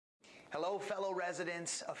Hello, fellow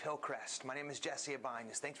residents of Hillcrest. My name is Jesse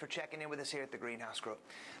Ibanez. Thanks for checking in with us here at the GreenHouse Group.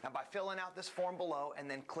 Now, by filling out this form below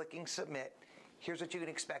and then clicking submit, here's what you can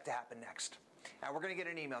expect to happen next. Now, we're going to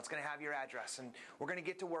get an email. It's going to have your address, and we're going to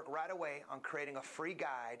get to work right away on creating a free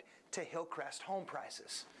guide to Hillcrest home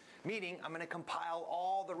prices. Meaning, I'm going to compile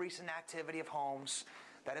all the recent activity of homes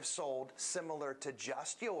that have sold similar to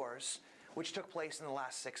just yours, which took place in the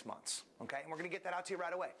last 6 months. Okay, and we're going to get that out to you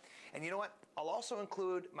right away. And you know what? I'll also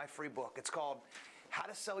include my free book. It's called How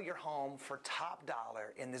to Sell Your Home for Top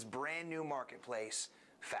Dollar in This Brand New Marketplace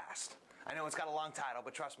Fast. I know it's got a long title,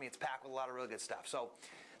 but trust me, it's packed with a lot of really good stuff. So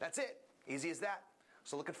that's it. Easy as that.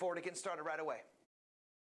 So looking forward to getting started right away.